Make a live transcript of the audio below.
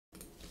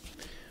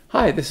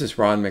Hi, this is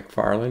Ron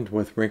McFarland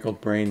with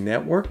Wrinkled-Brain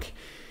Network,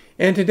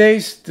 and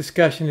today's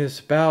discussion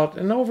is about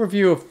an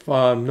overview of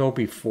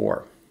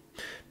KnowBe4.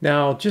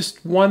 Now,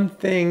 just one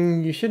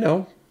thing you should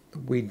know,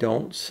 we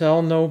don't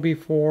sell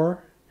KnowBe4.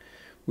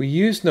 We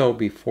use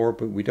KnowBe4,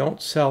 but we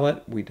don't sell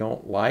it, we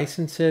don't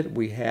license it,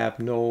 we have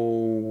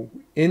no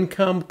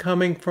income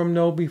coming from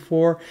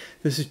KnowBe4.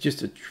 This is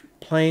just a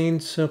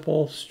plain,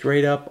 simple,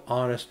 straight up,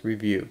 honest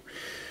review.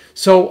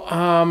 So,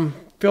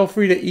 feel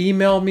free to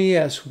email me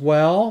as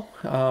well.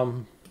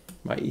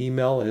 My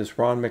email is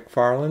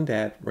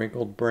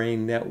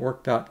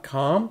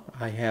ronmcfarland@wrinkledbrainnetwork.com.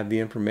 I have the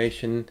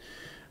information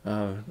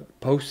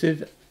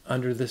posted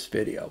under this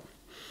video.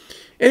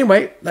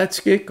 Anyway, let's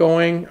get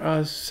going.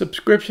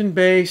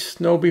 Subscription-based,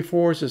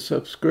 KnowBe4 is a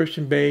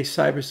subscription-based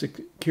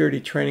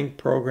cybersecurity training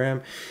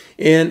program.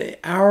 In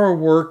our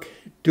work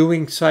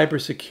doing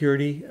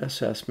cybersecurity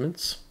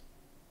assessments,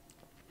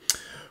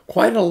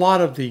 quite a lot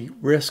of the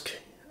risk,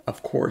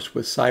 of course,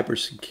 with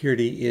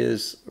cybersecurity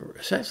is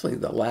essentially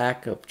the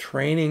lack of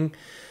training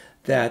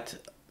that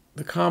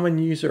the common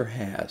user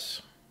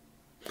has.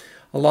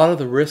 A lot of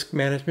the risk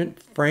management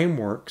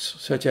frameworks,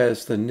 such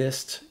as the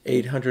NIST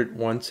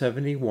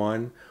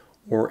 800-171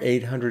 or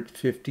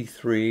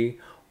 853,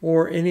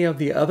 or any of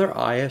the other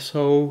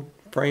ISO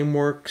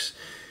frameworks,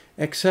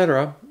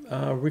 etc.,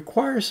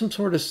 require some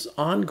sort of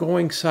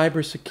ongoing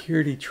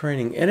cybersecurity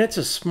training, and it's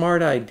a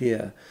smart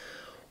idea.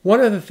 One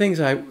of the things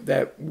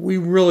that we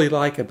really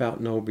like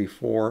about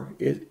KnowBe4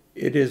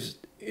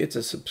 it's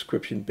a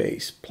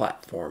subscription-based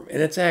platform,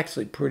 and it's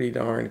actually pretty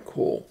darn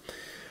cool.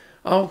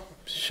 I'll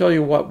show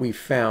you what we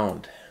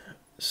found.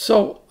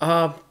 So,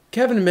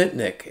 Kevin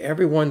Mitnick,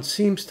 everyone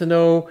seems to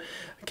know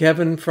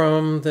Kevin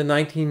from the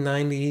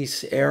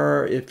 1990s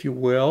era, if you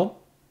will,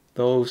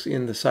 those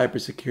in the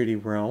cybersecurity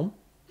realm.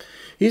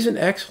 He's an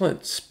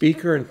excellent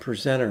speaker and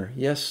presenter.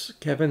 Yes,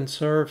 Kevin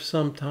served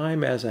some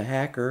time as a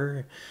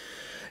hacker.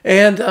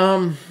 And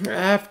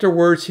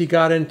afterwards, he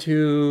got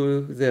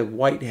into the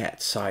white hat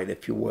side,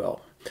 if you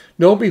will.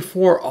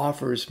 KnowBe4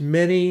 offers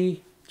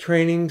many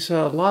trainings,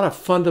 a lot of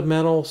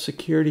fundamental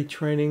security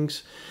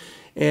trainings,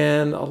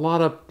 and a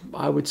lot of,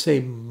 I would say,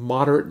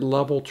 moderate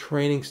level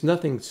trainings.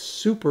 Nothing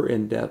super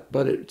in-depth,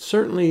 but it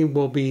certainly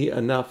will be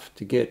enough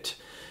to get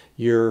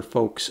your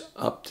folks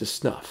up to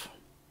snuff.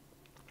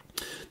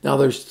 Now,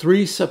 there's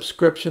 3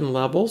 subscription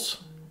levels.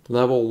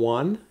 Level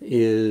 1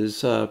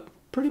 is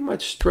pretty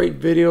much straight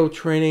video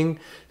training.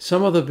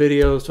 Some of the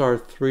videos are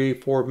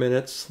 3-4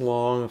 minutes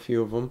long, a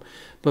few of them,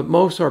 but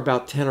most are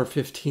about 10 or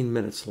 15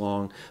 minutes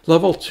long.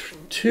 Level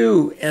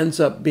 2 ends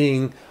up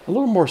being a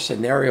little more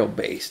scenario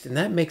based, and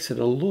that makes it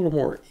a little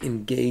more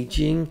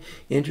engaging,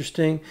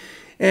 interesting,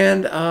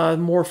 and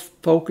more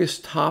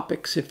focused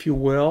topics, if you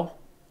will,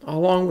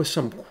 along with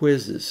some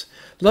quizzes.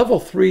 Level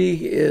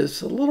 3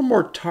 is a little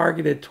more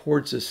targeted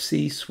towards the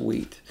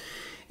C-suite,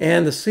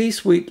 and the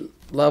C-suite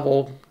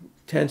level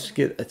tends to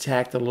get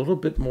attacked a little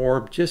bit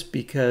more just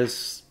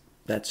because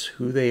that's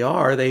who they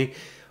are. They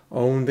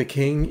own the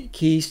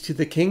keys to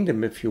the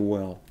kingdom, if you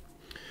will.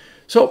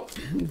 So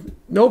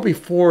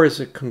KnowBe4 is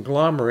a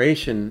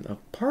conglomeration of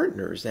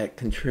partners that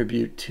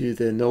contribute to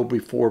the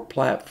KnowBe4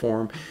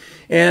 platform.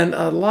 And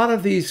a lot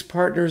of these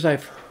partners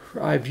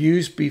I've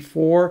used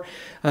before.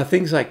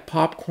 Things like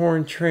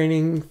Popcorn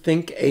Training,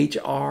 Think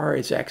HR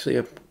is actually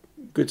a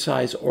good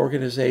size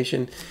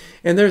organization,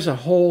 and there's a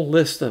whole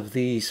list of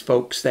these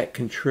folks that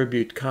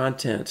contribute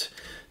content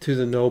to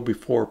the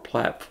KnowBe4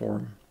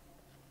 platform.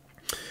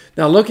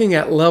 Now, looking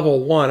at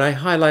level 1, I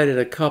highlighted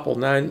a couple.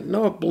 Now, I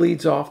know it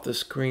bleeds off the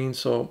screen,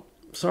 so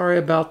sorry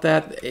about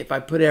that if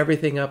I put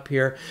everything up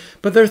here,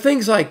 but there are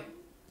things like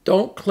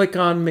don't click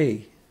on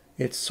me.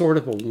 It's sort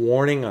of a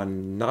warning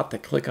on not to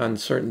click on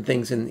certain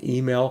things in the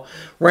email.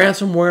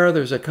 Ransomware,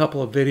 there's a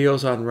couple of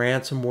videos on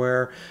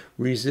ransomware.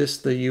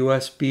 Resist the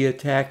USB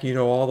attack. You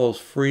know, all those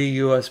free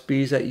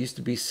USBs that used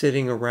to be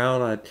sitting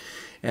around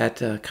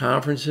at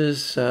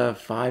conferences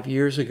 5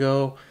 years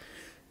ago.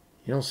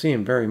 You don't see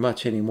them very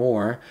much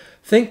anymore.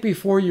 Think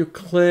before you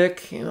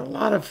click. You know, a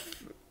lot of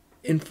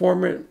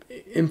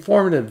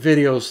informative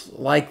videos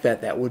like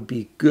that would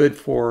be good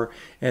for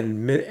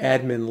an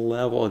admin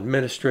level,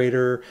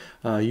 administrator,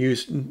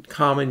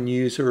 common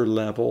user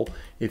level,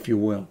 if you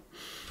will.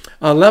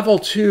 Level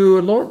 2,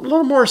 a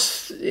little more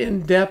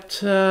in-depth,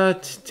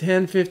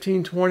 10,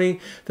 15, 20.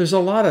 There's a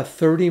lot of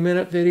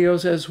 30-minute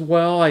videos as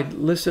well. I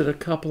listed a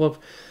couple of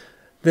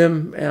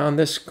them on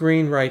this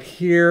screen right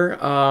here.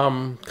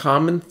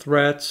 Common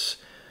threats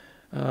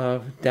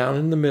down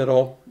in the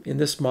middle. In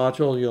this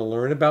module, you'll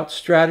learn about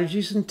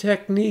strategies and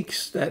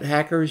techniques that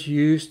hackers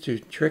use to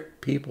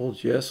trick people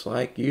just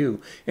like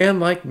you, and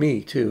like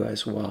me too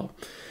as well.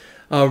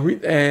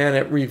 And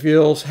it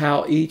reveals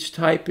how each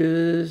type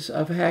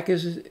of hack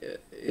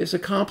is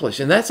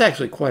accomplished. And that's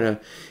actually quite an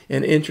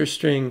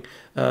interesting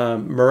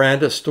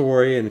Miranda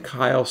story and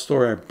Kyle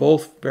story are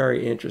both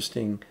very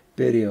interesting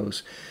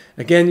videos.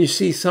 Again, you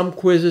see some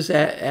quizzes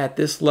at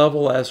this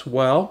level as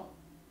well.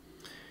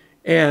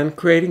 And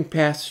creating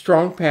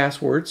strong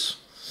passwords,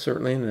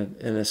 certainly an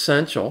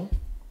essential.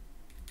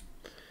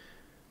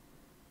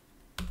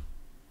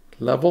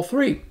 Level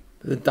 3,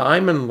 the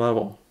diamond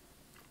level.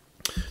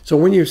 So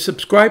when you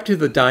subscribe to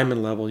the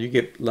diamond level, you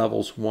get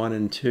levels 1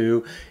 and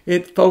 2.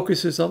 It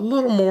focuses a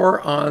little more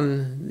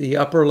on the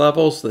upper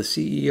levels, the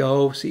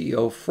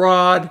CEO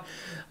fraud,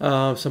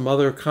 some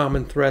other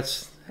common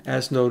threats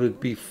as noted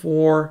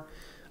before.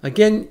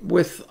 Again,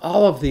 with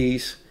all of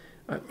these,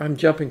 I'm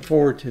jumping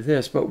forward to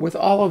this, but with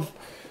all of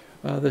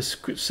the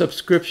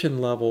subscription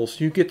levels,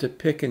 you get to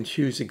pick and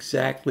choose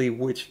exactly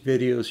which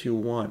videos you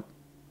want.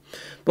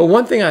 But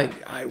one thing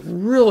I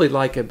really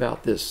like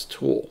about this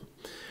tool,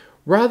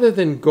 rather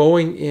than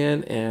going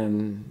in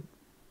and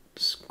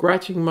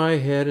scratching my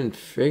head and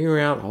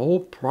figuring out a whole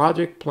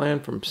project plan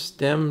from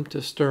stem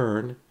to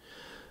stern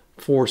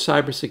for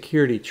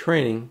cybersecurity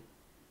training,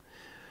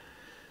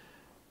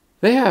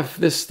 they have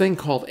this thing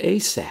called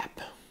ASAP,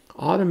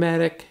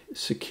 Automatic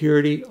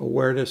Security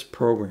Awareness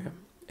Program.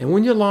 And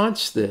when you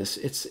launch this,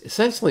 it's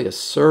essentially a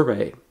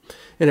survey,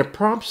 and it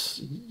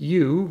prompts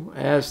you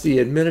as the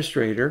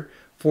administrator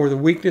for the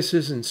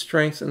weaknesses and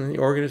strengths in the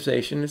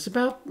organization. It's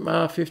about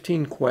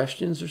 15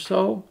 questions or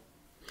so.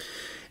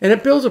 And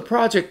it builds a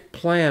project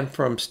plan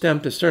from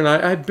stem to stern.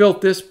 I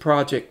built this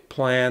project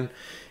plan.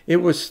 It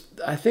was,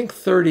 I think,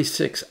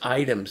 36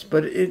 items,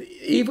 but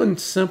even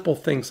simple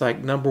things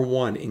like number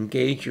 1,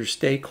 engage your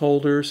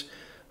stakeholders.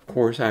 Of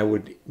course, I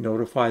would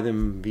notify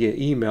them via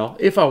email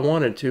if I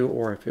wanted to,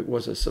 or if it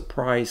was a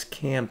surprise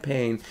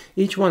campaign.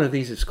 Each one of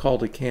these is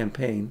called a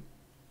campaign.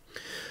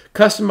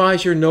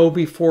 Customize your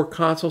KnowBe4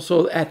 console.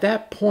 So at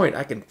that point,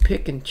 I can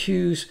pick and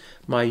choose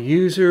my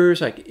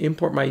users. I can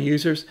import my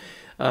users.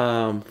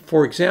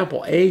 For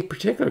example, a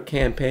particular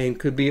campaign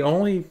could be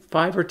only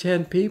 5 or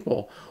 10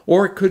 people,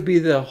 or it could be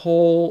the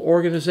whole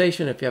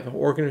organization. If you have an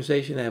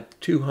organization that have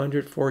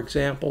 200, for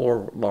example,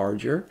 or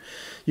larger,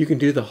 you can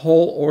do the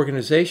whole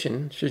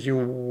organization should you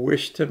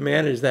wish to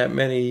manage that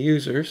many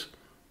users.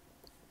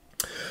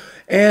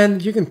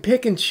 And you can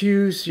pick and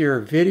choose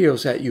your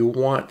videos that you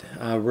want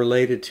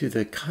related to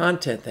the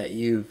content that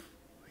you've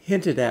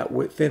hinted at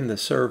within the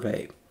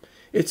survey.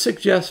 It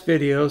suggests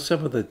videos,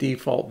 some of the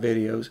default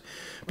videos,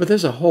 but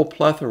there's a whole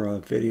plethora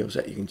of videos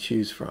that you can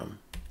choose from.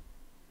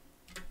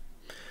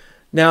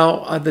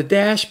 Now, the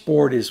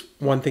dashboard is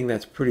one thing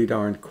that's pretty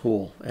darn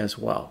cool as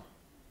well.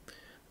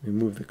 Let me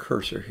move the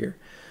cursor here.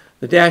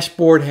 The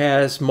dashboard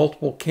has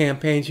multiple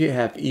campaigns. You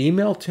have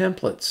email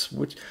templates,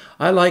 which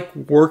I like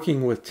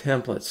working with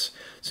templates.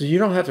 So you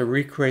don't have to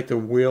recreate the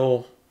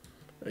wheel,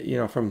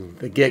 from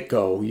the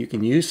get-go. You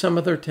can use some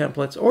of their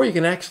templates, or you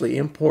can actually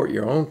import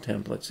your own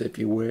templates if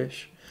you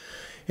wish.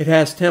 It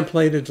has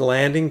templated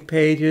landing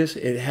pages.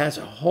 It has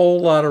a whole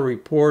lot of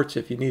reports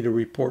if you need a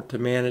report to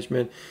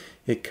management.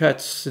 It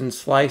cuts and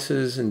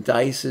slices and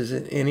dices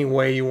in any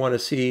way you want to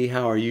see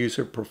how a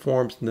user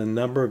performs, the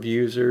number of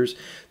users,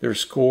 their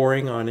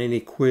scoring on any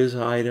quiz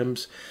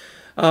items.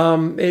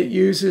 It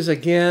uses,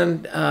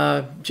 again,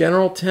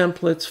 general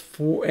templates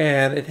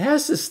and it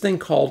has this thing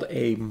called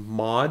a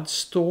mod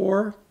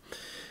store.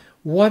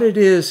 What it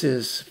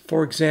is,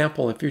 for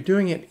example, if you're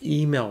doing an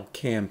email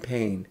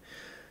campaign,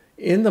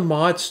 in the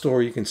mod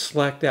store you can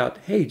select out,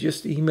 hey,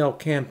 just email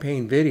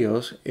campaign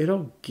videos.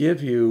 It'll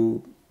give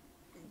you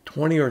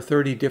 20 or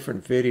 30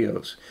 different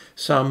videos,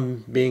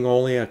 some being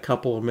only a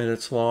couple of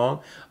minutes long,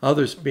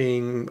 others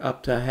being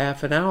up to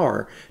half an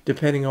hour,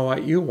 depending on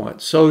what you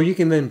want. So you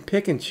can then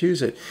pick and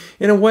choose it.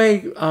 In a way,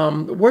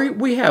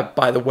 we have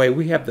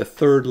the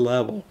third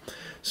level.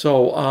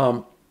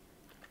 So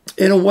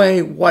in a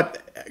way,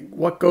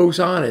 what goes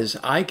on is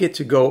I get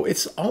to go,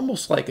 it's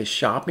almost like a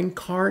shopping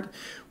cart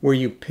where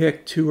you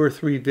pick 2 or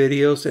 3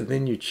 videos and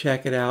then you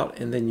check it out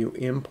and then you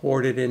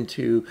import it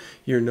into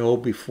your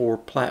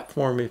KnowBe4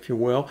 platform, if you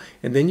will,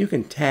 and then you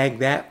can tag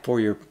that for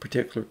your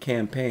particular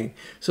campaign.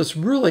 So it's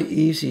really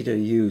easy to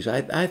use.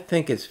 I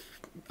think it's,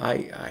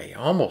 I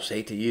almost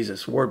hate to use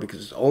this word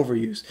because it's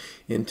overused,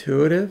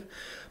 intuitive.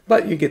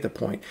 But you get the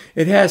point.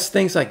 It has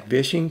things like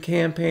phishing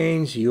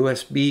campaigns,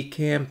 USB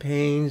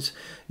campaigns.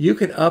 You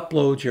can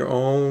upload your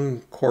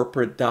own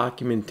corporate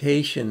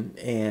documentation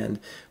and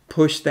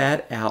push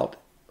that out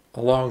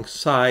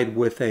alongside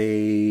with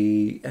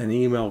an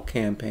email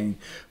campaign.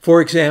 For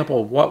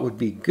example, what would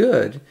be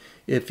good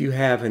if you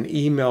have an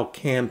email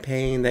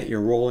campaign that you're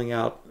rolling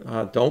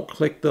out, don't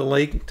click the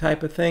link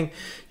type of thing.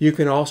 You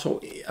can also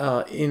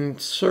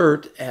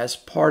insert as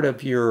part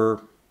of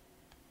your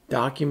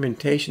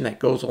documentation that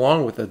goes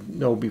along with the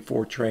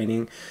KnowBe4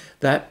 training,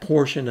 that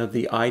portion of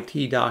the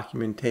IT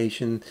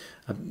documentation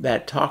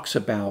that talks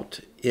about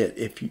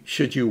it,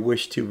 should you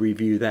wish to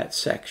review that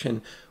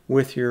section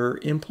with your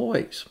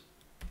employees.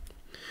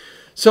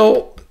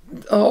 So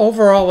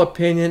overall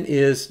opinion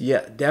is,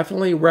 yeah,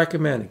 definitely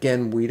recommend.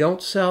 Again, we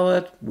don't sell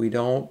it, we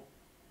don't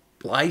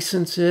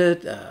license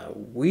it,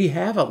 we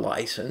have a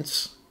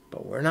license,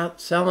 but we're not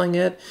selling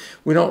it.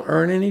 We don't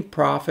earn any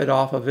profit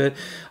off of it.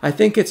 I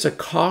think it's a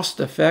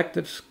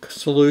cost-effective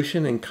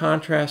solution in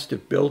contrast to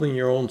building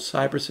your own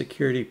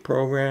cybersecurity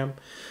program.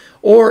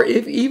 Or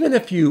even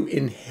if you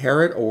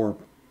inherit or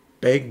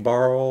beg,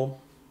 borrow,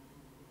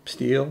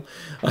 steal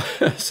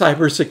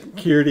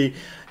cybersecurity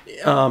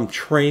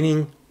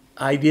training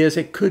ideas.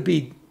 It could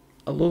be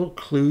a little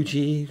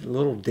kludgy, a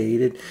little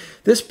dated.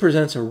 This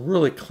presents a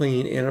really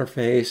clean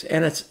interface,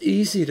 and it's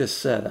easy to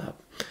set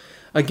up.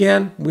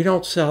 Again, we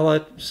don't sell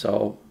it,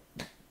 so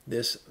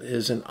this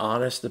is an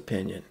honest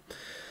opinion.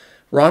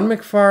 Ron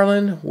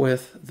McFarland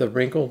with the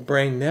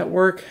Wrinkled-Brain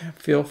Network.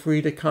 Feel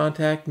free to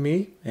contact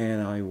me,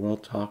 and I will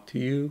talk to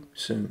you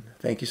soon.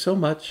 Thank you so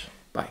much.